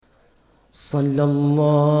صلى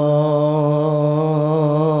الله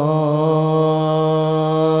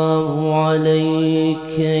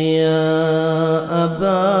عليك يا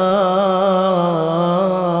أبا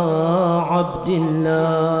عبد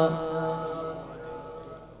الله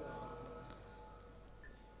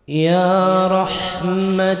يا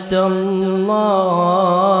رحمة الله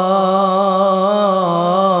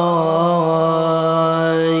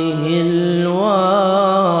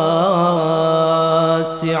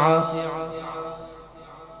الواسعة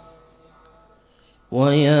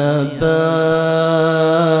ويا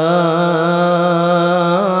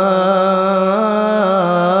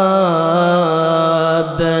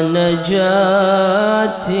باب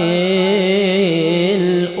نجاة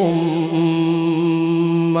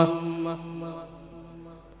الأمة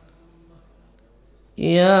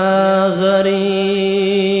يا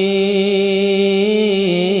غريب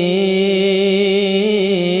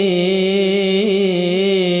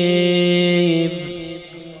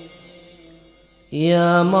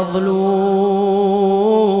يا مظلوم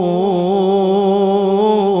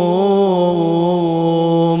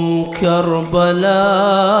كربلاء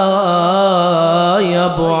يا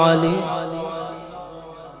ابو علي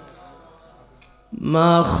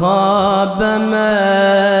ما خاب من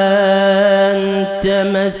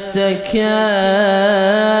تمسك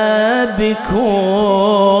بكم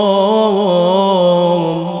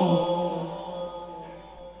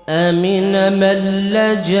أمن من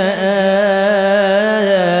لجأ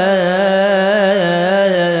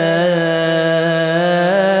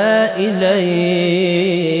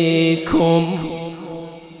إليكم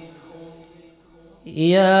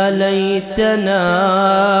يا ليتنا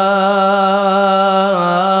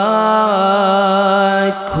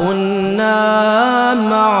كنا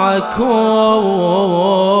معكم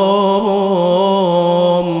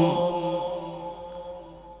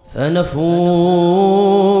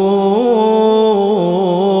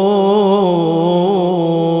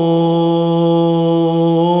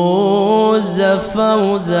فنفوز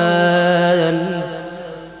فوزا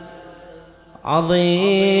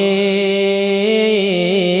عظيما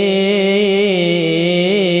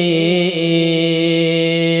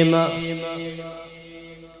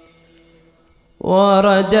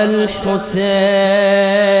ورد الحسين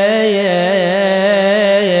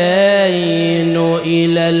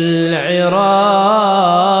إلى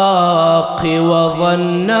العراق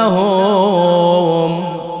وظنهم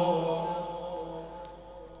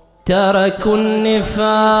تركوا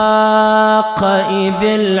النفاق إذ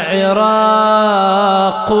العراق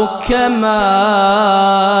كما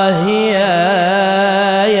هي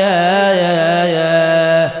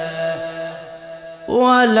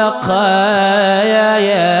ولقد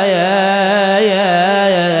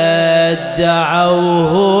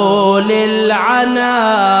دعوه للعنا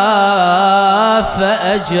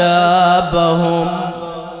فأجابهم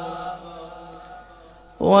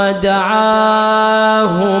ودعاهم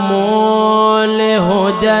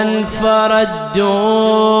لهدى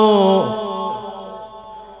فردوا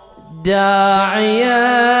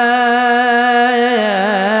داعيا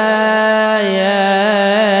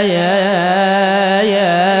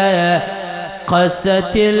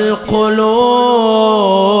قست القلوب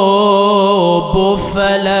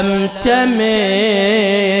فلم تمل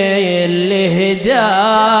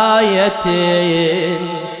لهداية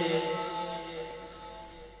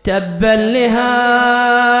تبا لهاتيك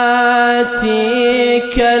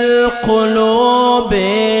القلوب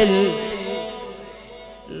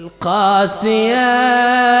القاسية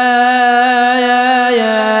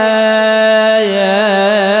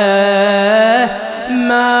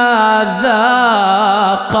ما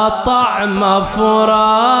ذاق طعم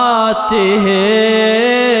فراتهم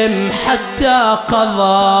حتى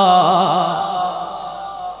قضى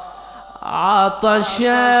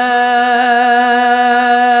عطشا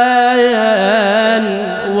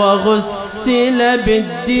وغسل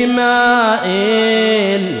بالدماء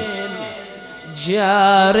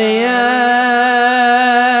الجارية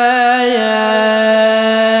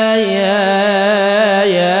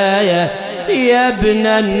يا ابن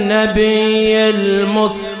النبي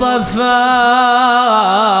المصطفى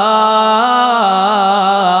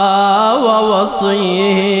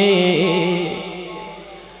ووصيه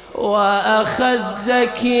وأخ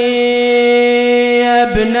الزكي يا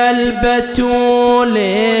ابن البتول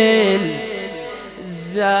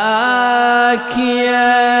الزاكية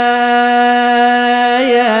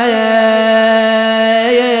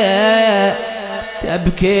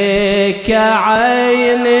تبكيك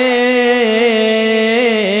عيني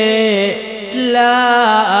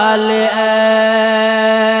لا لأجل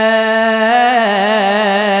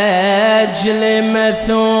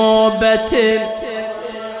مثوبة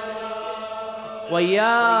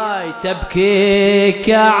وياي تبكيك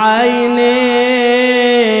عيني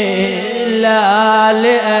لا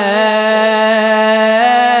لأجل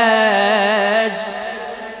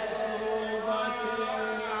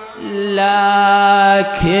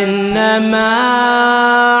لكنما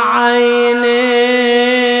عيني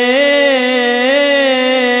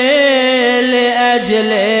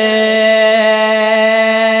لأجلك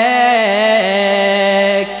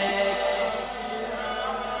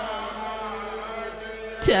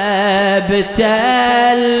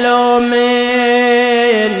تبتل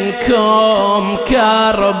منكم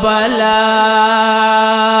كربلاء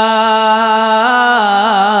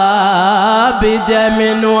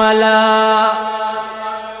بدم ولا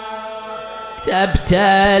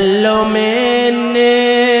تبتل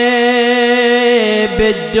مني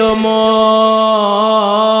بالدموع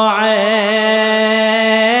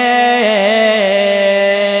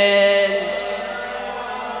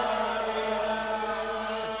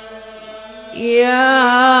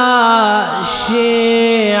يا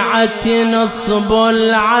شيعة نصب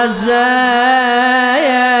العزايا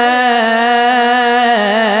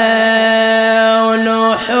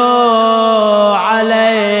ونوحوا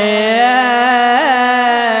علي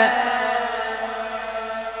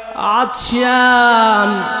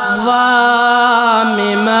عطشان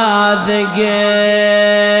ضامي ما ذقيت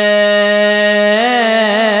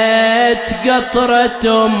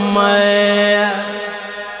قطرة أمي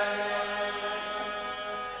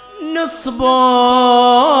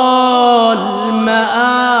نصبوا المآتم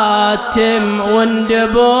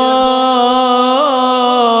واندبون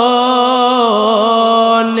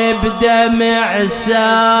بدمع ساكب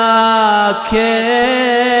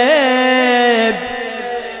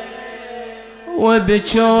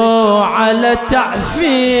وبجوا على تعفير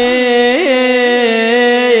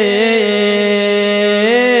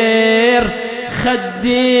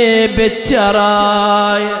خدي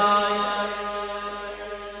بالترايا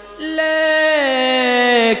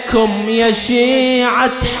ليكم يا شيعة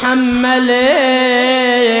تحملت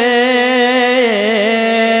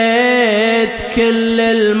كل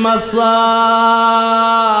المصايب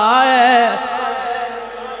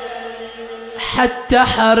حتى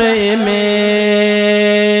حرمي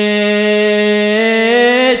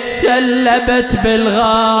تسلبت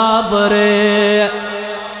بالغاضر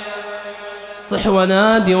صح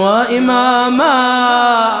ونادي وإماما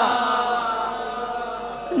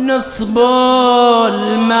نصبوا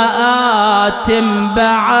المآتم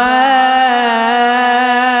بعد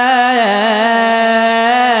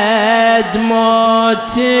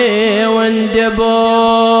موتي واندبوني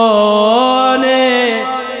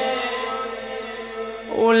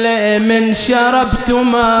ولمن شربت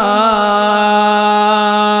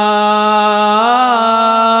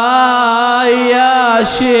ماء يا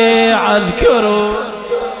شيعة اذكروا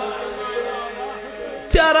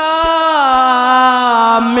ترى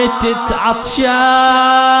متت عطشان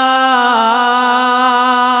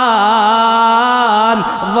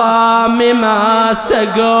ضامي ما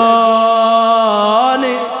سقوني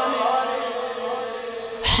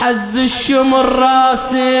حز الشمر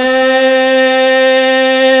راسي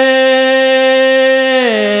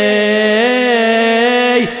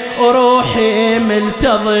وروحي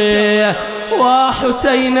ملتضي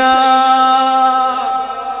وحسينا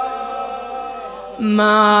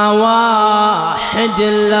ما واحد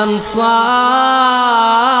الانصاب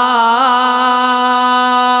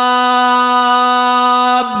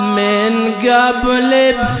من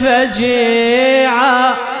قبل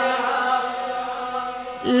بفجيعة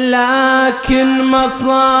لكن مصاب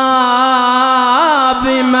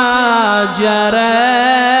ما جرى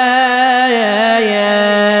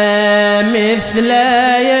مثل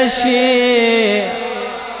يشيع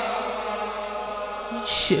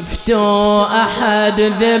شفتوا أحد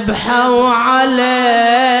ذبحوا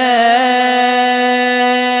عليه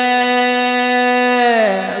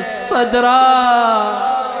الصدراء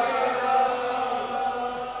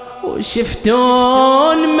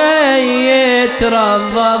وشفتون ميت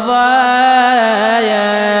رضضيت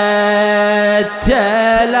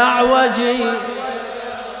الأعوجي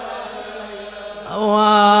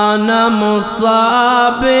وانا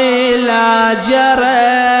مصابي لا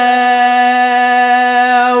جرى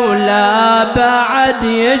ولا بعد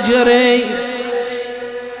يجري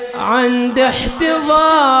عند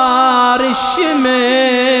احتضار الشمير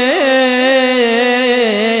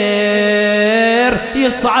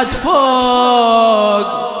يصعد فوق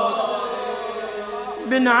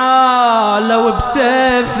بنعاله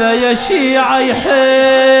وبسيفه يا شيعة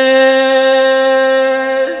يحيل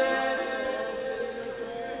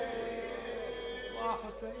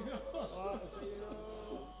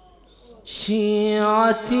شيعة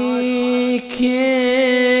عشيرتي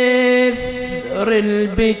كثر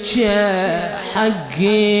البكا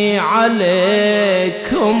حقي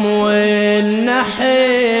عليكم والنحي،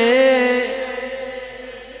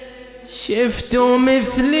 شفتوا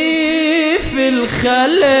مثلي في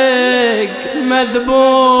الخلق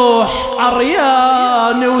مذبوح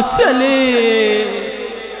عريان وسليم،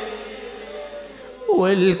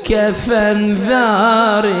 والكفن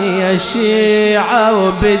ذاري يا شيعة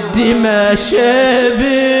وبالدمى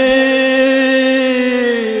شبيب،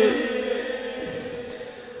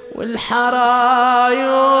 والحراير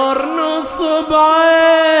نصب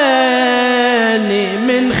عيني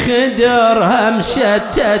من خدرها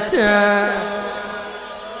مشتتة.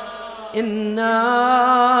 إنا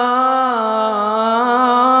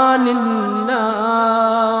لله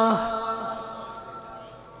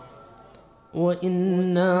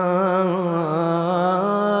وإنا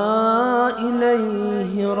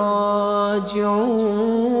إليه راجعون.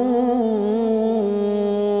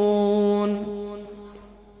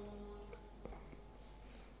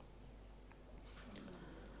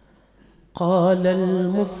 قال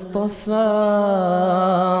المصطفى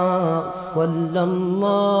صلى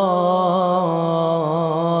الله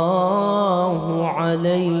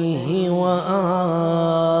عليه وآله: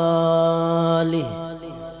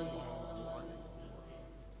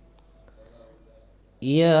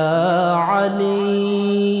 يا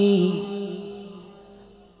علي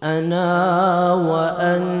أنا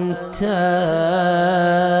وأنت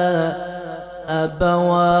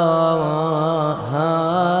أبوا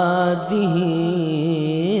هذه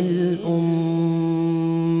الأمة.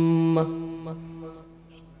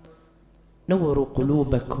 نوروا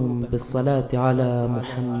قلوبكم بالصلاة على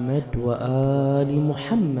محمد وآل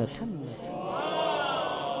محمد.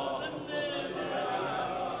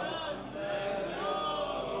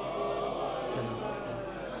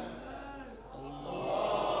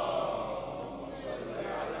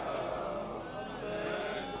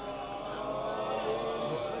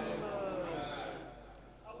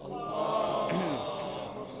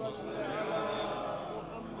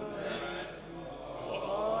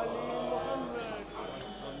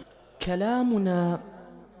 كلامنا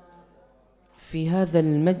في هذا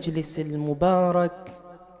المجلس المبارك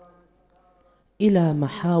إلى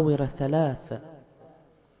محاور ثلاثة.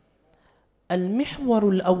 المحور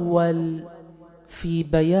الأول في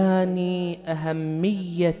بيان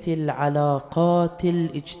أهمية العلاقات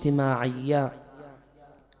الاجتماعية،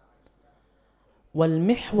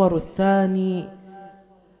 والمحور الثاني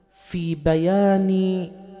في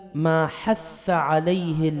بيان ما حث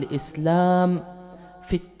عليه الإسلام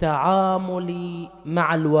في التعامل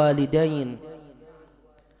مع الوالدين،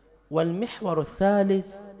 والمحور الثالث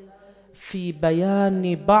في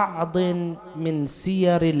بيان بعض من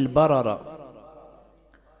سير البررة.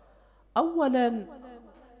 أولا،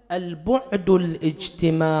 البعد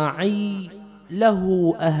الاجتماعي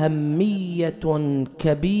له أهمية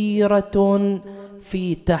كبيرة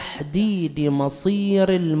في تحديد مصير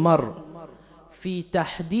المرء، في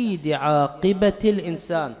تحديد عاقبة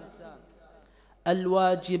الإنسان.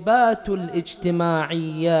 الواجبات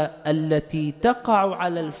الاجتماعية التي تقع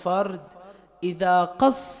على الفرد إذا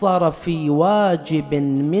قصر في واجب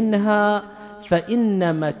منها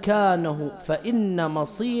فإن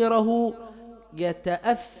مصيره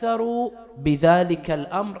يتأثر بذلك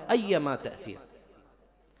الأمر أيما تأثير.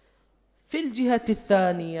 في الجهة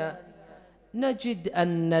الثانية نجد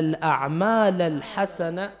أن الأعمال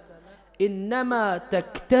الحسنة إنما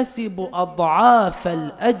تكتسب أضعاف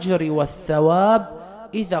الأجر والثواب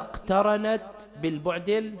إذا اقترنت بالبعد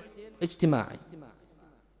الاجتماعي.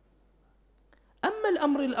 أما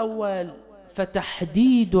الأمر الأول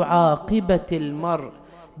فتحديد عاقبة المرء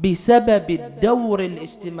بسبب الدور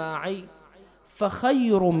الاجتماعي،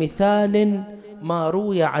 فخير مثال ما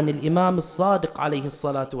روي عن الإمام الصادق عليه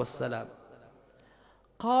الصلاة والسلام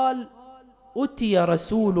قال: أتي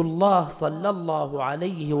رسول الله صلى الله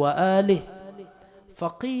عليه وآله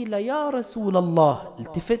فقيل: يا رسول الله،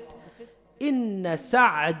 التفت، إن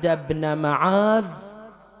سعد بن معاذ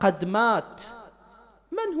قد مات.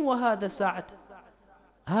 من هو هذا سعد؟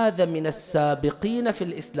 هذا من السابقين في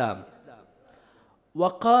الإسلام،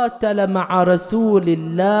 وقاتل مع رسول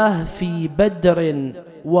الله في بدر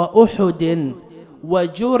وأحد،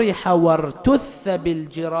 وجرح وارتث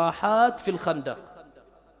بالجراحات في الخندق،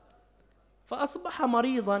 فأصبح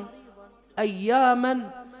مريضا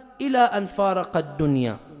أياما إلى أن فارق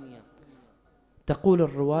الدنيا. تقول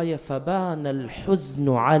الرواية: فبان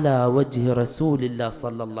الحزن على وجه رسول الله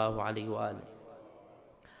صلى الله عليه وآله،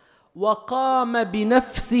 وقام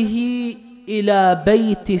بنفسه إلى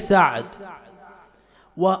بيت سعد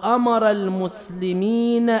وأمر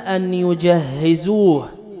المسلمين أن يجهزوه،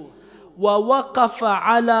 ووقف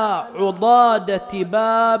على عضادة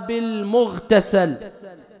باب المغتسل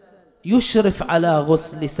يشرف على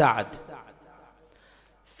غسل سعد.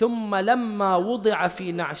 ثم لما وضع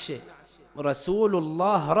في نعشه رسول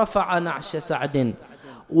الله رفع نعش سعد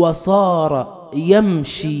وصار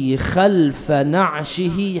يمشي خلف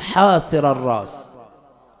نعشه حاسر الرأس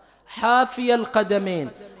حافي القدمين،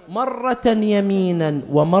 مرة يمينا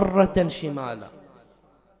ومرة شمالا.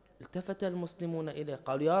 التفت المسلمون إليه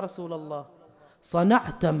قالوا: يا رسول الله،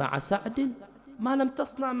 صنعت مع سعد ما لم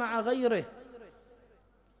تصنع مع غيره.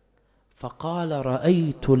 فقال: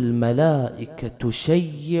 رأيت الملائكة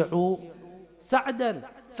تشيع سعدا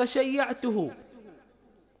فشيعته.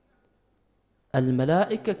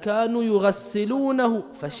 الملائكة كانوا يغسلونه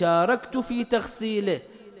فشاركت في تغسيله.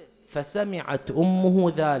 فسمعت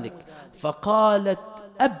أمه ذلك فقالت: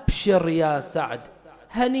 أبشر يا سعد،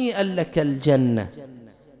 هنيئا لك الجنة.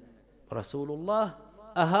 رسول الله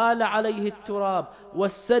أهال عليه التراب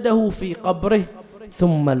وسده في قبره،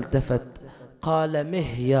 ثم التفت قال: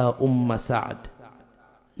 مه يا أم سعد،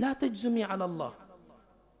 لا تجزمي على الله،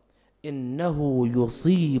 إنه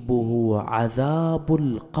يصيبه عذاب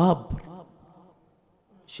القبر.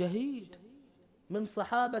 شهيد من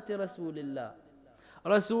صحابة رسول الله،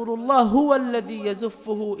 رسول الله هو الذي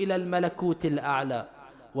يزفه إلى الملكوت الأعلى،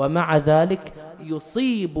 ومع ذلك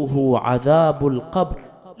يصيبه عذاب القبر.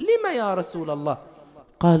 لما يا رسول الله؟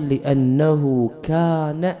 قال: لأنه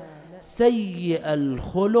كان سيء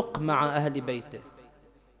الخلق مع أهل بيته،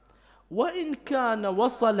 وإن كان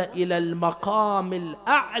وصل إلى المقام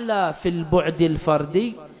الأعلى في البعد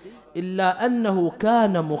الفردي، إلا أنه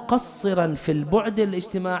كان مقصرا في البعد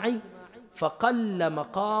الاجتماعي فقل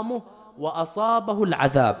مقامه وأصابه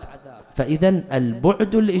العذاب. فإذا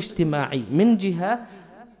البعد الاجتماعي من جهة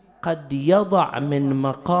قد يضع من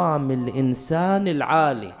مقام الإنسان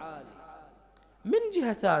العالي، من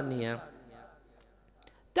جهة ثانية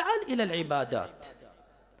تعال إلى العبادات،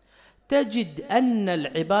 تجد أن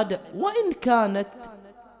العبادة وإن كانت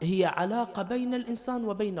هي علاقة بين الإنسان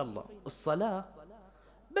وبين الله، الصلاة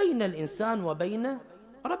بين الإنسان وبين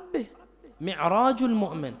ربه، معراج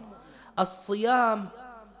المؤمن، الصيام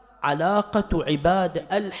علاقة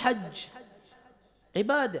عبادة، الحج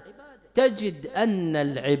عبادة. تجد أن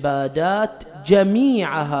العبادات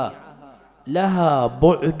جميعها لها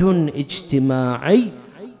بعد اجتماعي،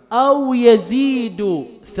 أو يزيد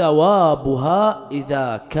ثوابها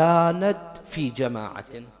إذا كانت في جماعة.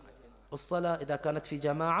 الصلاة إذا كانت في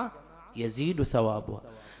جماعة يزيد ثوابها،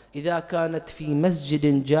 إذا كانت في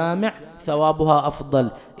مسجد جامع ثوابها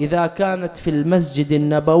أفضل، إذا كانت في المسجد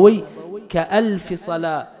النبوي ك1000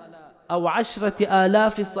 صلاة أو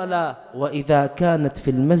 10,000 صلاة، وإذا كانت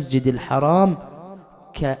في المسجد الحرام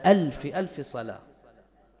ك1000 صلاة.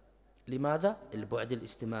 لماذا؟ البعد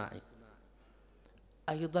الاجتماعي.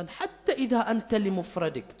 أيضا حتى إذا أنت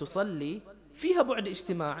لمفردك تصلي فيها بعد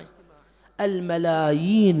اجتماعي،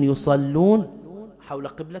 الملايين يصلون حول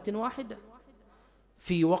قبلة واحدة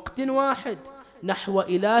في وقت واحد نحو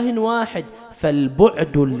إله واحد،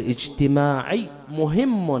 فالبعد الاجتماعي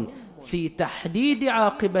مهم في تحديد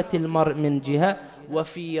عاقبة المرء من جهة،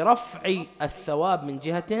 وفي رفع الثواب من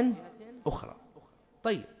جهة أخرى.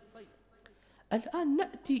 طيب، الآن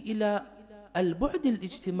نأتي إلى البعد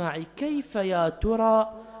الاجتماعي، كيف يا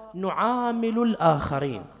ترى نعامل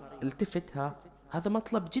الآخرين؟ التفتها، هذا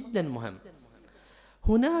مطلب جدا مهم.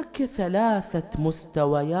 هناك 3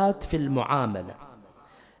 مستويات في المعاملة.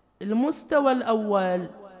 المستوى الأول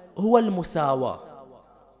هو المساواة.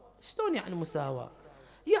 شلون يعني مساواة؟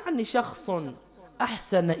 يعني شخص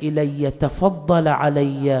أحسن إلي، تفضل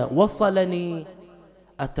علي، وصلني،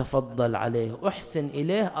 أتفضل عليه، أحسن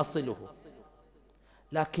إليه، أصله.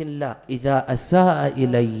 لكن لا، إذا أساء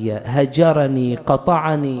إلي، هجرني،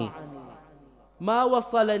 قطعني، ما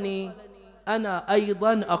وصلني، أنا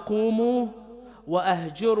أيضا أقوم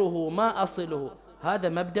وأهجره، ما أصله. هذا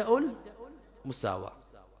مبدأ المساواة.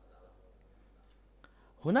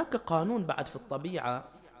 هناك قانون بعد في الطبيعة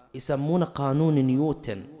يسمونه قانون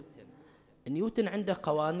نيوتن. نيوتن عنده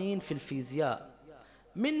قوانين في الفيزياء،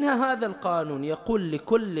 منها هذا القانون يقول: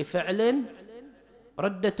 لكل فعل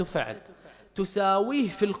ردة فعل تساويه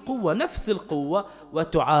في القوة، نفس القوة،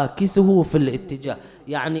 وتعاكسه في الاتجاه.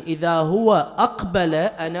 يعني إذا هو أقبل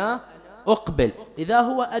أنا أقبل، إذا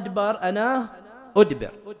هو أدبر أنا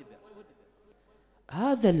أدبر.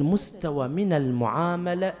 هذا المستوى من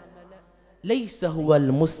المعاملة ليس هو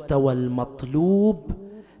المستوى المطلوب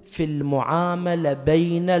في المعاملة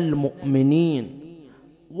بين المؤمنين،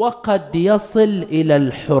 وقد يصل إلى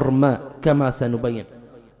الحرمة كما سنبين.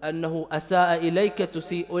 أنه أساء إليك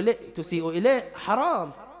تسيء إليه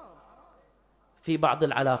حرام في بعض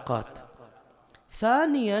العلاقات.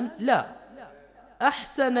 ثانيا لا،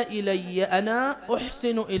 أحسن إلي أنا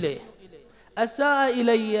أحسن إليه، أساء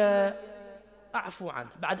إلي أعفو عنه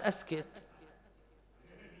بعد أسكت.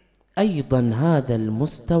 أيضا هذا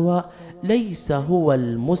المستوى ليس هو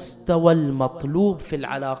المستوى المطلوب في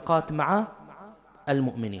العلاقات مع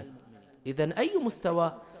المؤمنين. إذن أي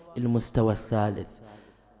مستوى؟ المستوى الثالث،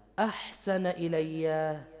 أحسن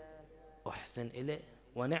إلي أحسن إليه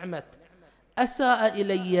ونعمت، أساء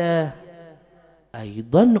إلي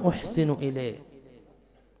أيضا أحسن إليه.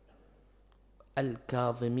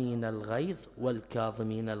 الكاظمين الغيظ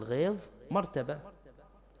والكاظمين الغيظ مرتبة،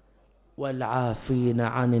 والعافين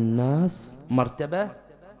عن الناس مرتبة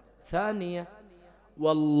ثانية.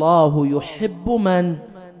 والله يحب من؟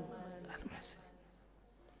 المحسن.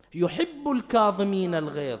 يحب الكاظمين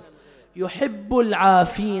الغيظ، يحب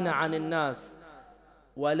العافين عن الناس،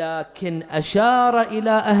 ولكن أشار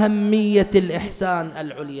إلى أهمية الإحسان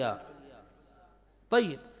العليا.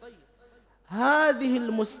 طيب، هذه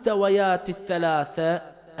المستويات الثلاثة،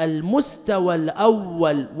 المستوى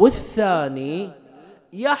الأول والثاني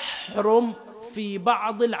يحرم في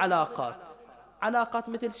بعض العلاقات. علاقات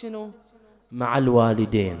مثل شنو؟ مع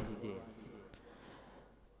الوالدين،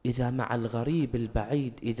 إذا مع الغريب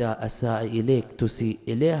البعيد إذا أساء إليك تسيء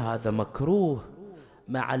إليه، هذا مكروه.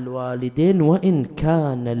 مع الوالدين وإن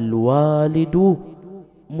كان الوالد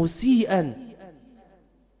مسيئا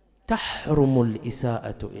تحرم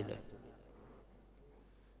الإساءة إليه.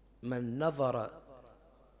 من نظر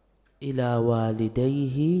إلى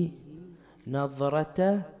والديه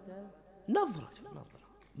نظرة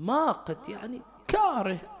ماقت، يعني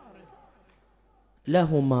كاره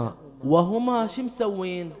لهما وهما شو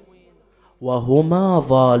مسوين؟ وهما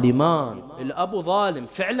ظالمان. الأب ظالم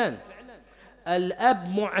فعلا، الأب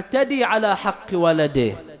معتدي على حق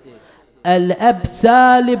ولده، الأب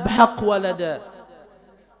سالب حق ولده،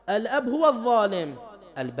 الأب هو الظالم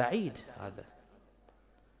البعيد. هذا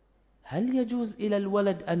هل يجوز إلى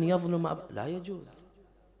الولد أن يظلم أب؟ لا يجوز.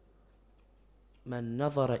 من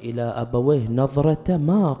نظر إلى أبويه نظرة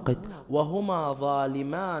ماقت وهما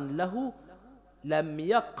ظالمان له لم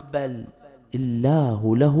يقبل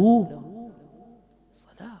الله له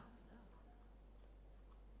صلاة.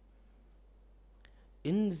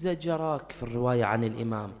 إن زجراك، في الرواية عن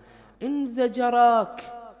الإمام، إن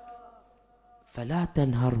زجراك فلا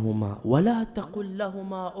تنهرهما ولا تقل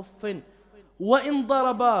لهما أف، وإن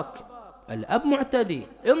ضرباك، الأب معتدي،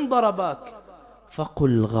 إن ضرباك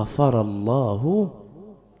فقل غفر الله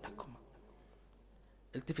لكما.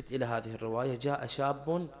 التفت إلى هذه الرواية. جاء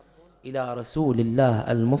شاب إلى رسول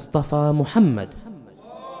الله المصطفى محمد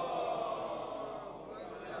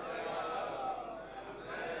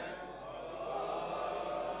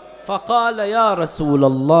فقال: يا رسول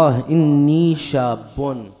الله، إني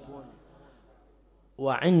شاب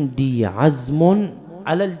وعندي عزم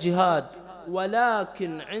على الجهاد،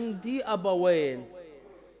 ولكن عندي أبوين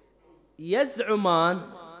يزعمان،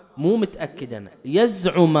 مو متأكد أنا،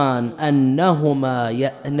 يزعمان أنهما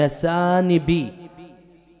يأنسان بي،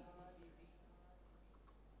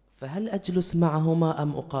 فهل أجلس معهما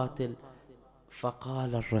أم أقاتل؟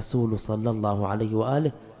 فقال الرسول صلى الله عليه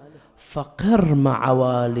وآله: فقر مع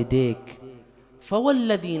والديك،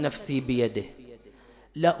 فوالذي نفسي بيده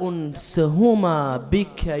لأنسهما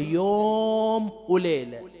بك يوم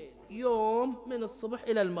وليلة، يوم من الصبح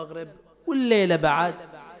إلى المغرب، والليلة بعد،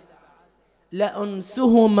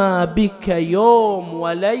 لأنسهما بك يوم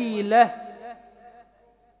وليلة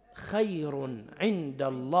خير عند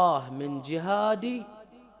الله من جهاد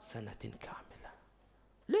سنة كاملة.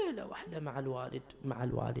 ليلة واحدة مع الوالد مع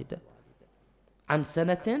الوالدة عن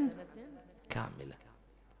سنة كاملة.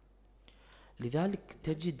 لذلك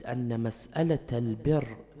تجد أن مسألة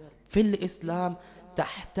البر في الإسلام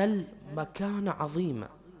تحتل مكانة عظيمة.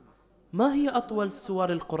 ما هي أطول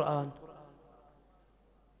سور القرآن؟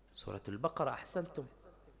 سورة البقرة. أحسنتم،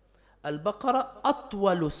 البقرة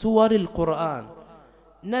أطول سور القرآن،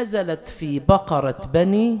 نزلت في بقرة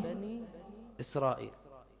بني إسرائيل.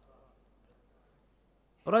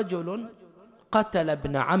 رجل قتل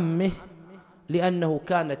ابن عمه لأنه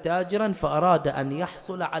كان تاجرا فأراد أن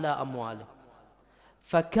يحصل على أمواله،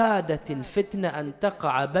 فكادت الفتنة أن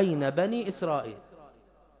تقع بين بني إسرائيل،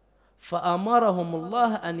 فأمرهم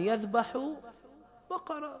الله أن يذبحوا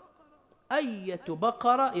بقرة، أية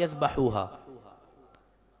بقرة يذبحوها،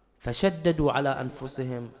 فشددوا على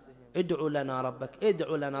أنفسهم: ادعوا لنا ربك،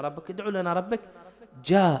 ادعوا لنا ربك، ادعوا لنا ربك.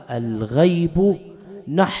 جاء الغيب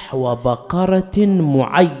نحو بقرة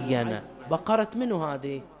معينة. بقرة منو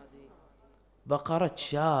هذه؟ بقرة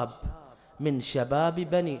شاب من شباب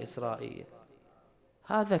بني إسرائيل.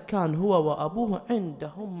 هذا كان هو وأبوه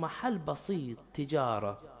عندهم محل بسيط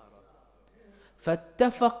تجارة،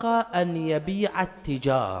 فاتفق أن يبيع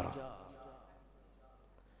التجارة.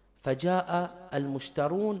 فجاء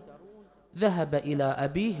المشترون، ذهب إلى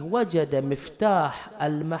أبيه، وجد مفتاح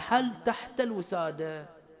المحل تحت الوسادة.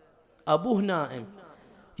 أبوه نائم،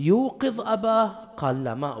 يوقظ أباه؟ قال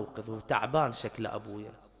لا، ما أوقظه، تعبان شكل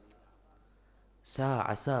أبويا.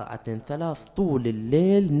 ساعة، ساعة، 3، طول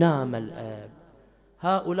الليل نام الأب.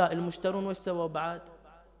 هؤلاء المشترون وش سووا بعد؟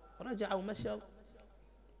 رجعوا مشوا.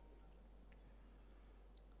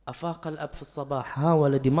 أفاق الأب في الصباح: ها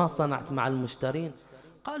ولدي، ما صنعت مع المشترين؟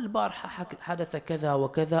 قال: البارحة حدث كذا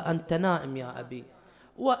وكذا، أنت نائم يا أبي،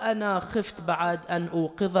 وأنا خفت بعد أن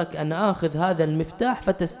أوقظك أن آخذ هذا المفتاح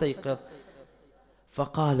فتستيقظ.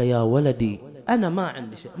 فقال: يا ولدي، أنا ما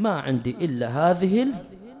عندي شيء، ما عندي إلا هذه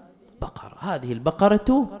البقرة، هذه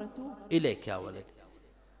البقرة إليك يا ولدي.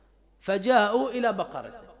 فجاءوا إلى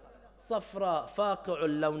بقرة صفراء فاقع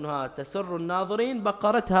لونها تسر الناظرين،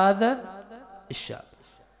 بقرة هذا الشاب.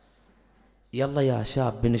 يلا يا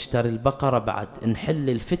شاب، بنشتري البقرة بعد نحل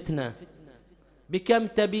الفتنة. بكم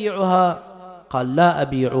تبيعها؟ قال: لا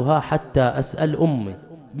أبيعها حتى أسأل أمي.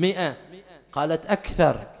 100. قالت: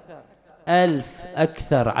 أكثر. 1000.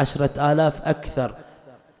 أكثر. 10,000. أكثر.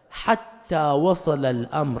 حتى وصل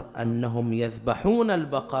الأمر أنهم يذبحون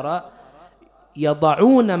البقرة،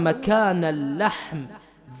 يضعون مكان اللحم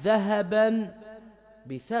ذهبا،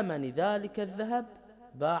 بثمن ذلك الذهب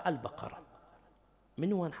باع البقرة.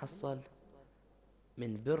 من وين حصل؟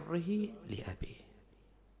 من بره لأبيه.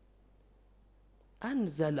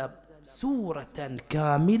 أنزل سورة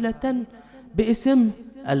كاملة باسم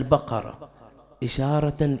البقرة،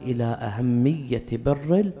 إشارة إلى أهمية بر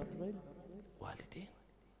الوالدين.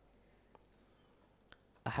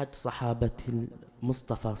 أحد صحابة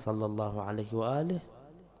المصطفى صلى الله عليه وآله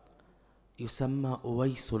يسمى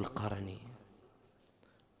أويس القرني.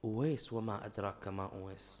 أويس، وما أدراك ما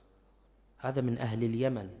أويس، هذا من أهل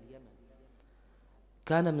اليمن،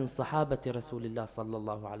 كان من صحابة رسول الله صلى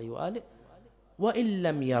الله عليه وآله، وإن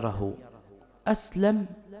لم يره أسلم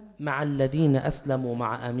مع الذين أسلموا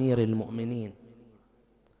مع أمير المؤمنين،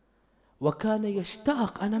 وكان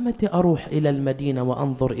يشتاق: أنا متى أروح إلى المدينة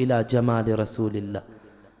وأنظر إلى جمال رسول الله،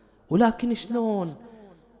 ولكن شلون؟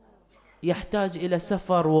 يحتاج إلى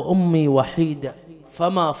سفر، وأمي وحيدة،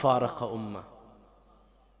 فما فارق أمه.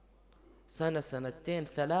 1، 2،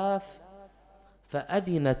 3،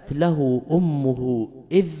 فأذنت له أمه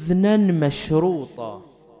إذنا مشروطا: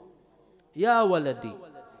 يا ولدي،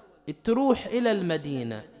 تروح إلى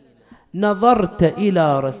المدينة، نظرت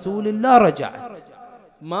إلى رسول الله رجعت،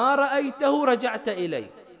 ما رأيته رجعت إلي.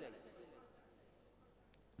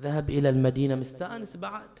 ذهب إلى المدينة مستأنس،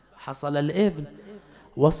 بعد حصل الإذن،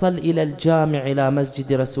 وصل إلى الجامع، إلى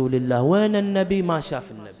مسجد رسول الله. وين النبي؟ ما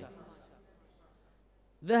شاف النبي.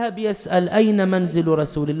 ذهب يسأل: أين منزل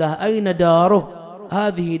رسول الله؟ أين داره؟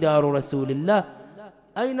 هذه دار رسول الله.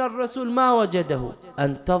 أين الرسول؟ ما وجده.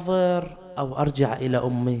 أنتظر أو أرجع إلى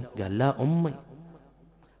أمي؟ قال: لا، أمي.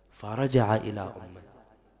 فرجع إلى أمي.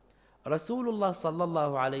 رسول الله صلى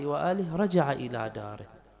الله عليه وآله رجع إلى داره،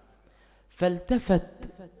 فالتفت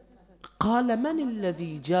قال: من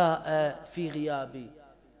الذي جاء في غيابي؟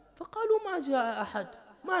 فقالوا: ما جاء أحد،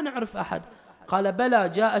 ما نعرف أحد. قال: بلى،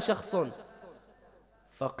 جاء شخص.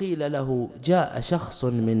 فقيل له: جاء شخص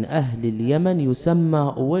من أهل اليمن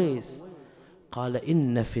يسمى أويس. قال: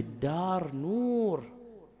 إن في الدار نور،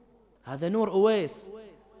 هذا نور أويس،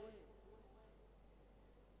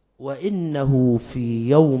 وإنه في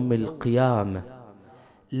يوم القيامة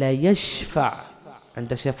ليشفع،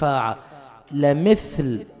 عند شفاعة،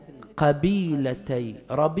 لمثل قبيلتي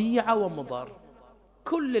ربيعة ومضر.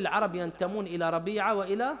 كل العرب ينتمون إلى ربيعة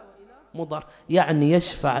وإلى مضر، يعني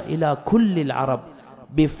يشفع إلى كل العرب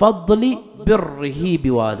بفضل بره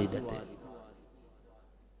بوالدته.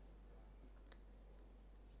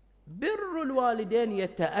 بر الوالدين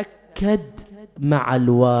يتأكد مع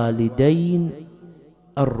الوالدين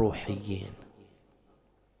الروحيين،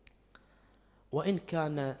 وإن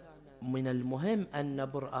كان من المهم أن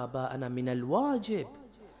نبر آباءنا، من الواجب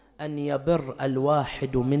أن يبر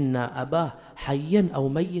الواحد منا أباه حيا أو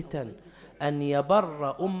ميتا، أن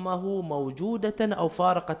يبر أمه موجودة أو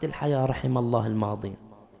فارقت الحياة، رحم الله الماضين.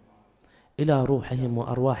 إلى روحهم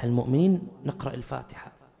وأرواح المؤمنين نقرأ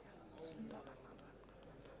الفاتحة. بسم الله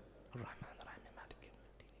الرحمن الرحيم، مالك يوم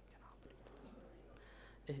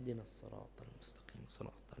الدين، اهدنا الصراط المستقيم،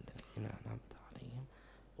 صراط الذين أنعمت عليهم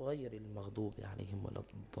غير المغضوب عليهم ولا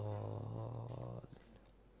الضالين.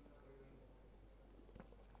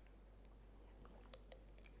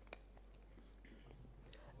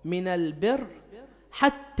 من البر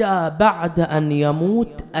حتى بعد أن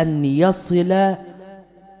يموت أن يصل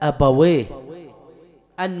أبويه،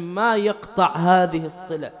 أن ما يقطع هذه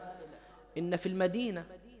الصلة. إن في المدينة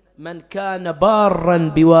من كان بارا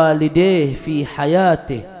بوالديه في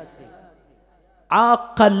حياته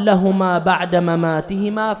عاقا لهما بعد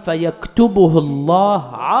مماتهما فيكتبه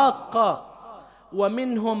الله عاقا،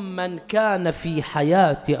 ومنهم من كان في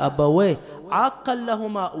حياة أبويه عاقا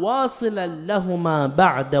لهما واصلا لهما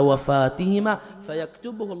بعد وفاتهما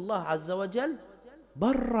فيكتبه الله عز وجل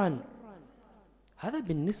برا. هذا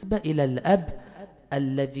بالنسبة إلى الأب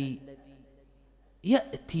الذي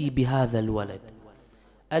يأتي بهذا الولد.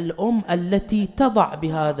 الأم التي تضع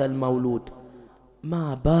بهذا المولود،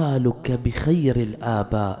 ما بالك بخير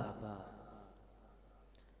الآباء،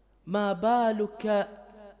 ما بالك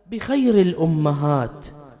بخير الأمهات.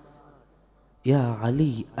 يا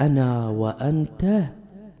علي أنا وأنت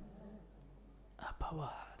أبوا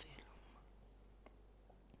هذه الأمة.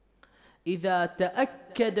 إذا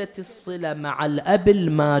تأكدت الصلة مع الأب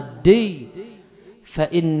المادي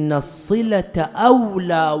فإن الصلة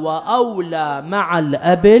أولى وأولى مع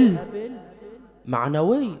الأب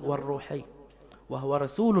المعنوي والروحي، وهو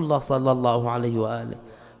رسول الله صلى الله عليه وآله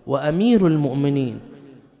وأمير المؤمنين،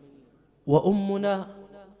 وأمنا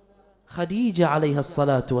خديجة عليها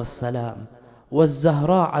الصلاة والسلام،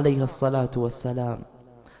 والزهراء عليها الصلاة والسلام،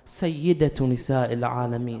 سيدة نساء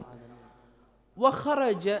العالمين.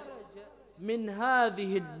 وخرج من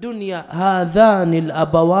هذه الدنيا هذان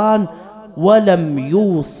الأبوان ولم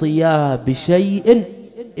يوصيا بشيء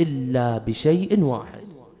إلا بشيء واحد.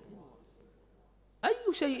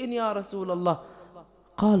 أي شيء يا رسول الله؟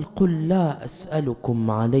 قال قل لا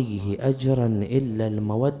أسألكم عليه أجرا إلا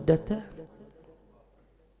المودة.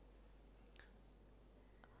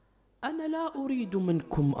 أنا لا أريد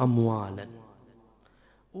منكم أموالا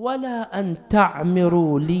ولا أن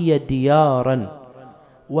تعمروا لي ديارا،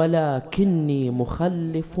 ولكني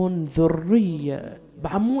مخلف ذرية.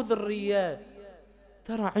 بعمو ذرية،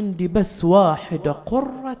 ترى عندي بس واحدة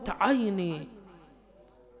قرة عيني.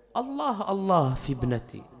 الله الله في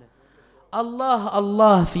ابنتي، الله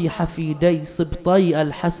الله في حفيدي سبطي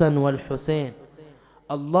الحسن والحسين،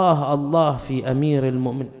 الله الله في أمير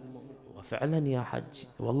المؤمنين. وفعلا يا حج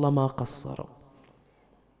والله ما قصروا.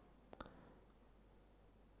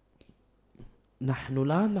 نحن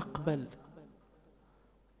لا نقبل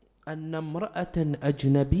أن امرأة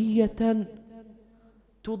أجنبية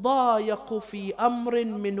تضايق في أمر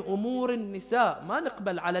من أمور النساء، ما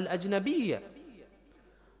نقبل على الأجنبية.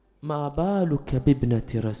 ما بالك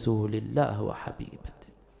بابنة رسول الله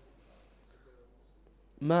وحبيبته،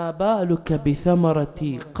 ما بالك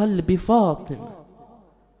بثمرة قلب فاطمة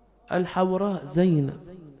الحوراء زينب.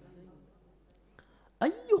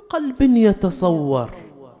 أي قلب يتصور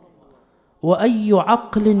وأي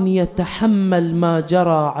عقل يتحمل ما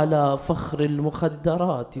جرى على فخر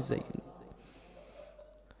المخدرات زينب،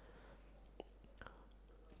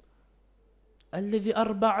 الذي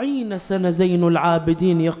 40 سنة زين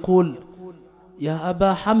العابدين يقول يا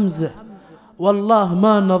أبا حمزة والله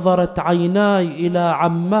ما نظرت عيناي إلى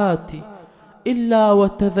عماتي إلا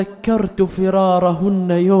وتذكرت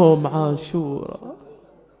فرارهن يوم عاشوراء.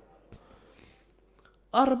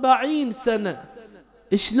 40 سنة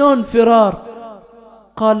شلون فرار؟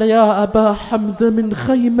 قال يا أبا حمزة من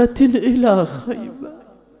خيمة إلى خيمة،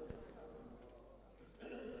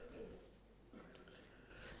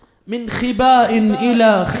 من خباء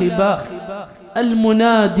إلى خباء.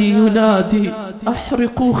 المنادي ينادي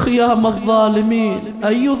أحرقوا خيام الظالمين.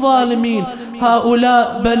 أي ظالمين؟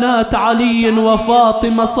 هؤلاء بنات علي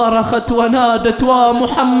وفاطمة. صرخت ونادت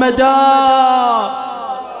ومحمدا.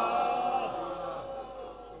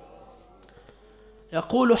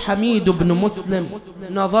 يقول حميد بن مسلم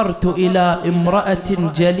نظرت إلى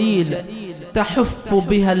امرأة جليلة تحف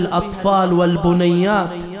بها الأطفال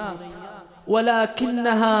والبنيات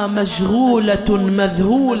ولكنها مشغولة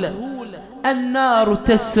مذهولة، النار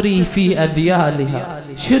تسري في أذيالها.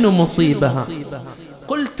 شنو مصيبها؟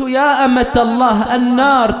 قلت يا أمة الله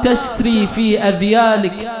النار تسري في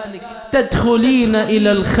أذيالك، تدخلين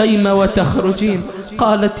إلى الخيمة وتخرجين.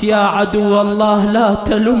 قالت يا عدو الله لا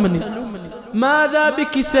تلمني. ماذا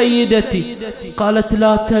بك سيدتي؟ قالت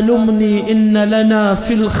لا تلمني إن لنا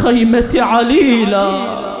في الخيمة عليلا.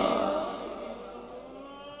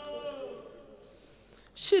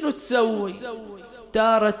 شنو تسوي؟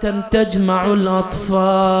 تارة تجمع الأطفال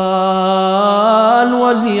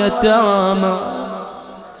واليتامى،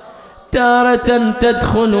 تارة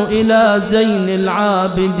تدخل إلى زين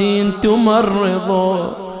العابدين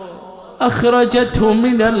تمرضه. أخرجته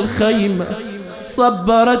من الخيمة،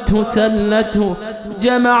 صبرته سلته،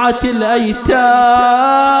 جمعت الأيتام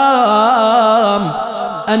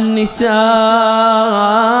النساء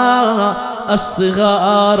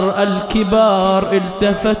الصغار الكبار،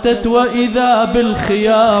 التفتت وإذا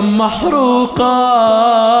بالخيام محروقة،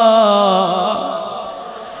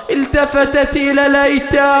 التفتت إلى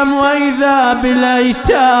الأيتام وإذا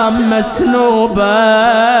بالأيتام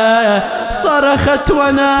مسلوبة، صرخت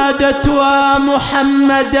ونادت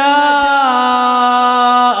ومحمدا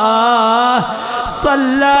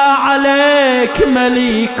صلى عليك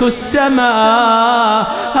مليك السماء،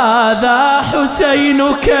 هذا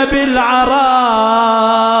حسينك بالعراء،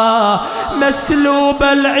 مسلوب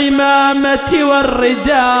العمامة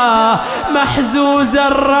والرداء، محزوز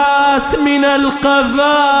الراس من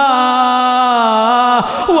القفا،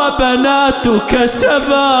 وبناتك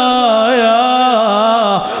سبايا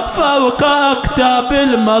فوق أقتاب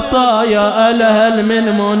المطايا، ألهل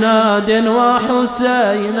من مناد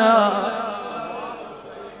وحسينا.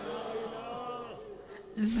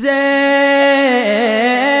 زينب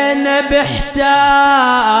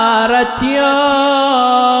احتارت يوم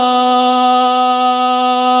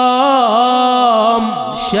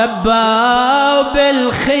شباب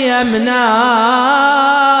بالخيم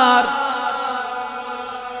نار،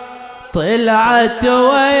 طلعت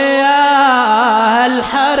وياها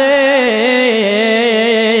الحريم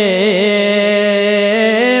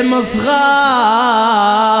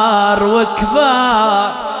صغار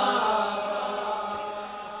وكبار،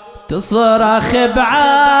 تصرخ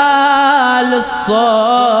بعال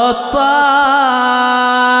الصوت طايح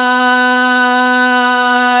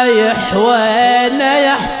وين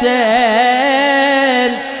يا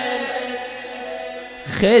حسين،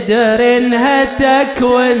 خدر انهتك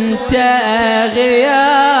وانت غياث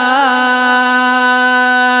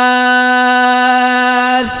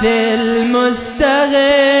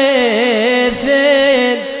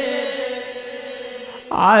المستغيثين،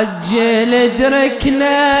 عجل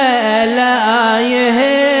ادركنا لا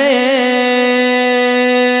يهيد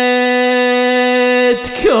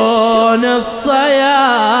تكون الصياوين،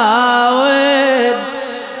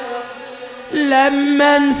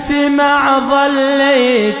 لما سمع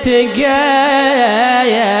ظليت قايل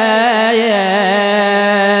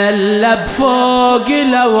فوق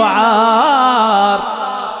الأوعار،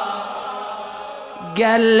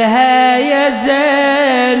 قالها يا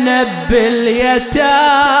زينب باليتامى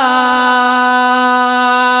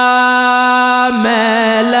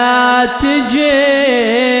لا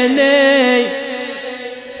تجيني،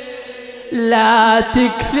 لا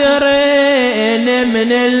تكثرين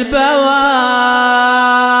من البواج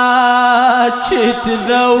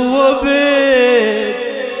تذوبي،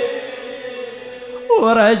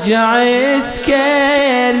 ورجعي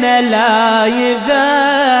سكينة لا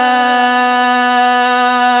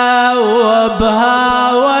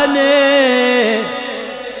يذوبها وني،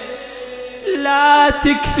 لا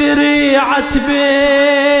تكثري عتبي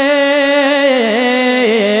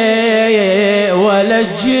ولا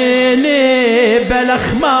تجيني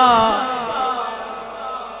بالأخمار،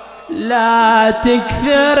 لا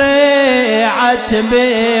تكثري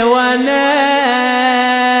عتبي وانا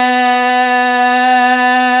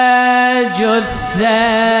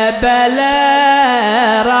جثة بلا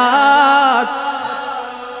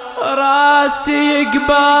راسي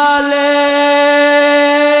قبالك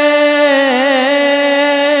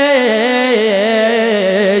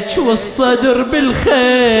والصدر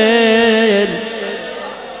بالخيل،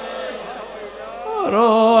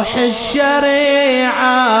 روح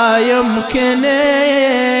الشريعة يمكن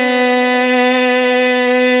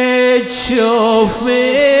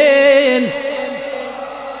تشوفين،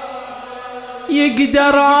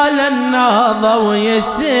 يقدر على النهضة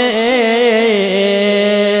ويسيل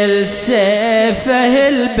سيفه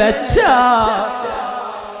البتار،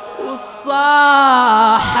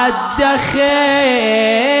 والصاح الدخيلة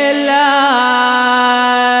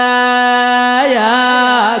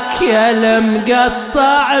ياك يا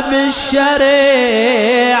المقطع بالشريعة،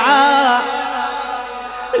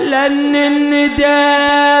 لأن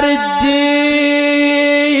الندار الدين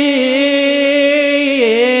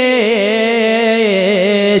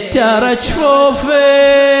ترى جفوفي،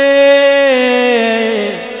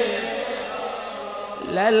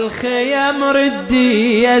 للخيم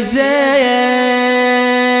ردي يا زينب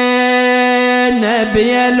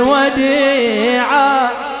يا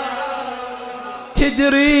الوديعة،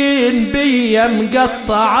 تدرين بيا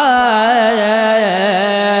مقطعة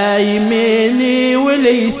يميني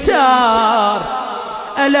واليسار،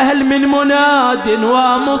 الأهل من مناد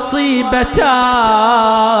ومصيبتان،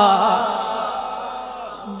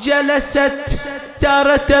 جلست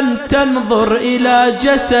تارة تنظر إلى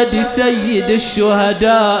جسد سيد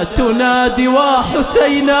الشهداء تنادي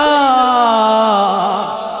وحسينا،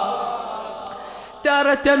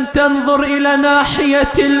 تارة تنظر إلى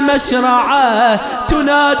ناحية المشرعة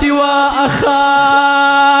تنادي وأخايا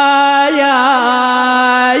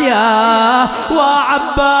يا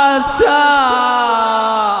وعباسا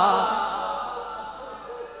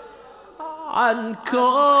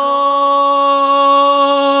عنكم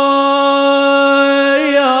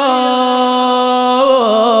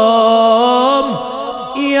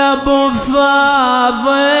يا ابو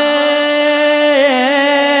فاضل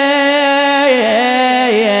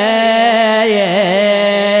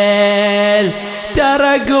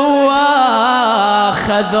ترقوا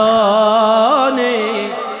واخذوني،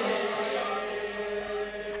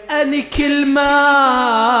 أني كل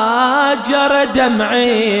ما جرى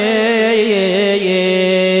دمعي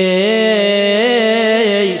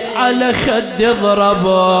على خد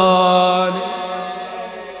ضربوني،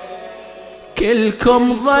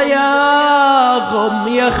 كلكم ضياغم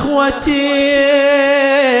يا اخوتي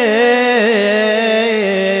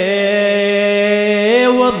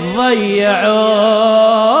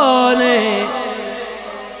وتضيعوني،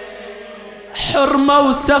 حرمة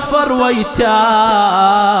وسفر ويتام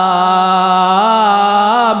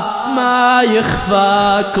ما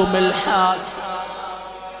يخفاكم الحال.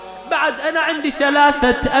 بعد أنا عندي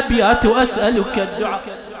 3 أبيات وأسألك الدعاء.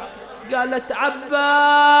 قالت عباس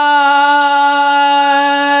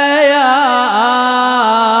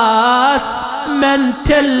من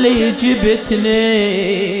تلي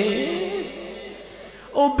جبتني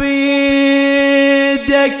وبيدك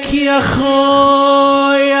يا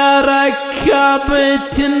خويا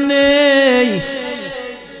ركبتني،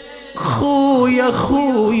 خويا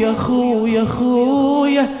خويا خويا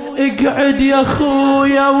خويا اقعد يا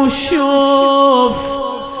خويا وشوف،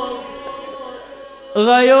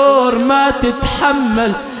 غيور ما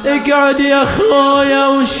تتحمل اقعد يا خويا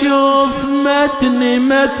وشوف، متني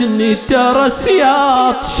متني ترى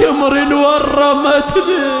سياط شمر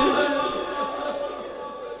ورمتني.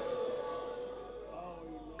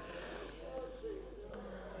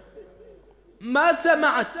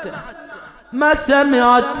 ما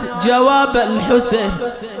سمعت جواب الحسين.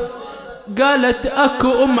 قالت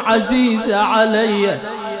اكو عزيزة علي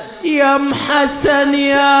يا ام حسن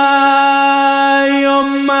يا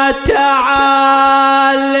يما تعالي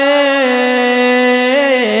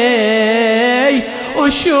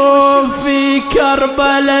وشوفي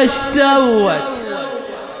كربلاء اش سوت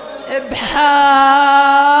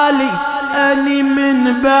بحالي، أني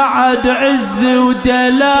من بعد عز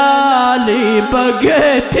ودلالي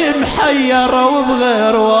بقيت محيرة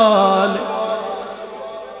وبغير والي.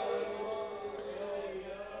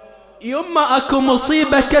 يما أكو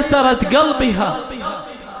مصيبة كسرت قلبها.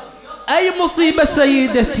 أي مصيبة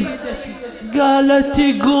سيدتي؟ قالت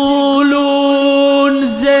يقولون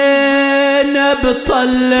زينب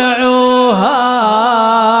طلعوها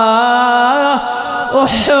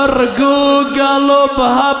وحرقوا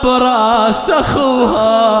قلبها براس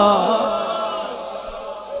أخوها،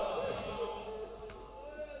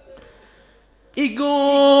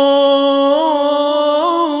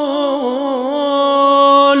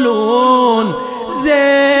 يقولون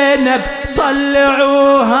زينب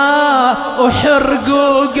طلعوها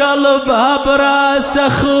وحرقوا قلبها براس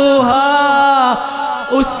أخوها،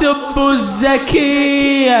 وسبوا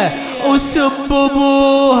الزكية وسبوا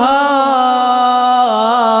ابوها،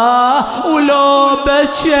 ولو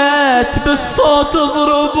بشت بالصوت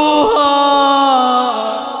ضربوها.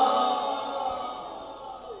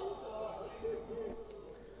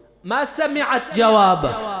 ما سمعت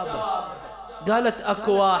جوابه. قالت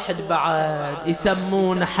اكو واحد بعد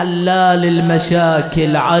يسمونه حلال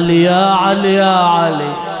المشاكل، علي يا علي يا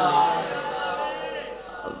علي،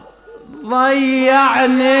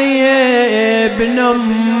 ضيعني ابن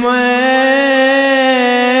امي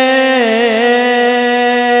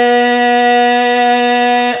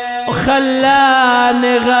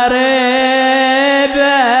وخلاني غريبة،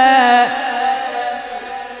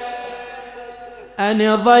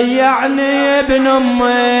 أني ضيعني ابن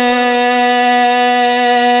امي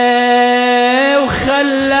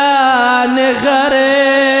وخلاني غريبة،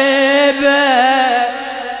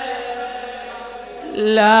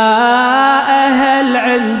 لا أهل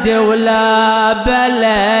عندي ولا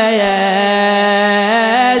بلد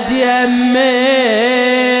يمي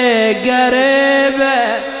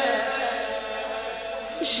قريبة،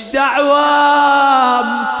 اش دعوة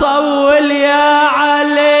مطول يا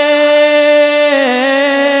علي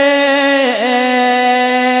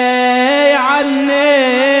عني،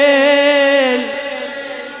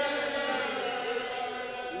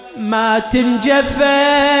 ما ما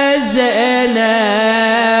تنجفى زينب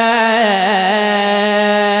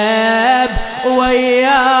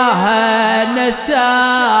وياها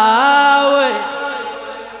نساوي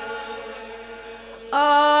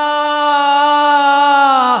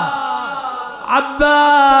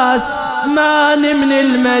عباس مان من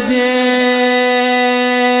المدينة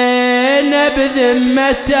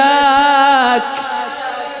بذمتك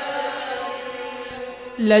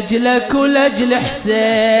لجلك ولجل حسين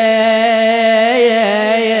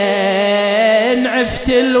عفت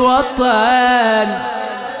الوطن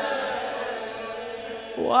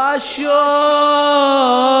واشوف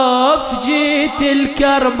جيت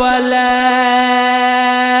الكربلاء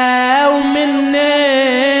ومني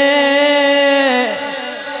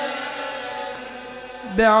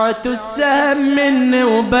بعت السهم مني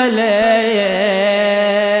وبليتوني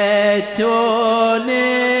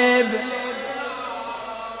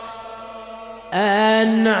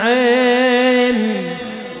أنعم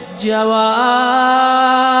جوابا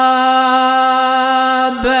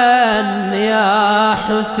يا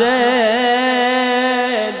حسين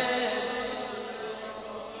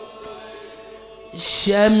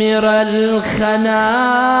شمر الخنا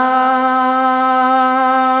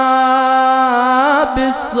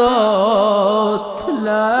بالصوت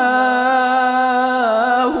لا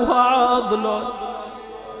وعضله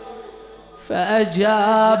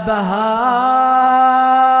فأجابها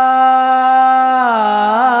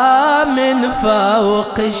من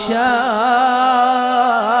فوق شاهقة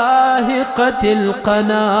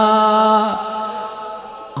القنا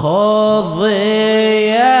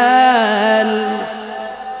قضي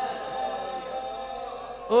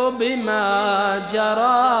وبما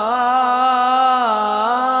جرى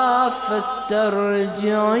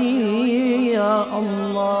فاسترجعي يا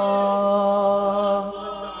الله.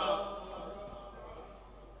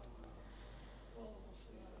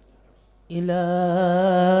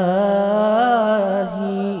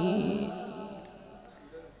 إلهي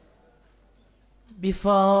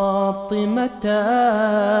بفاطمة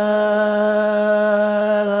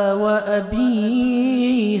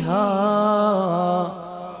وأبيها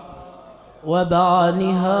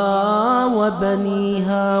وبعلها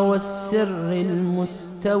وبنيها والسر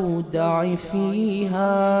المستودع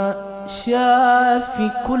فيها شاف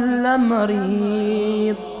كل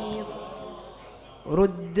مريض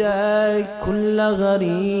رد كل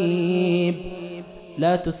غريب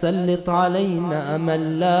لا تسلط علينا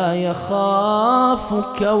من لا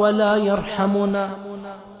يخافك ولا يرحمنا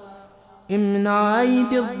امنع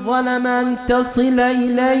أيدي الظلم أن تصل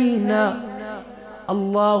إلينا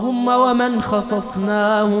اللهم ومن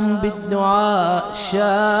خصصناهم بالدعاء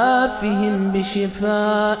شافهم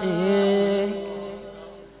بشفائك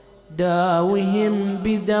داوهم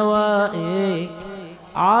بدوائك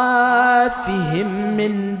عافهم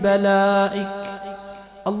من بلائك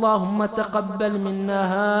اللهم تقبل منا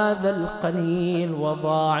هذا القليل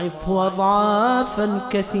وضاعفه أضعافا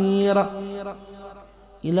كثيرة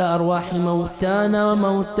إلى أرواح موتانا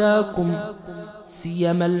وموتاكم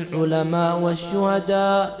سيما العلماء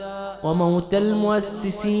والشهداء وموتى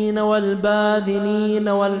المؤسسين والباذلين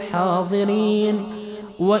والحاضرين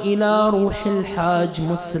وإلى روح الحاج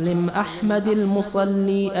مسلم أحمد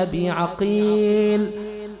المصلي أبي عقيل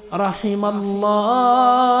رحم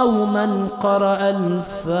الله من قرأ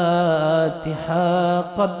الفاتحة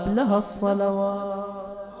قبلها الصلوات.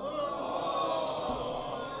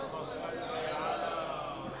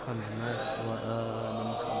 محمد وآل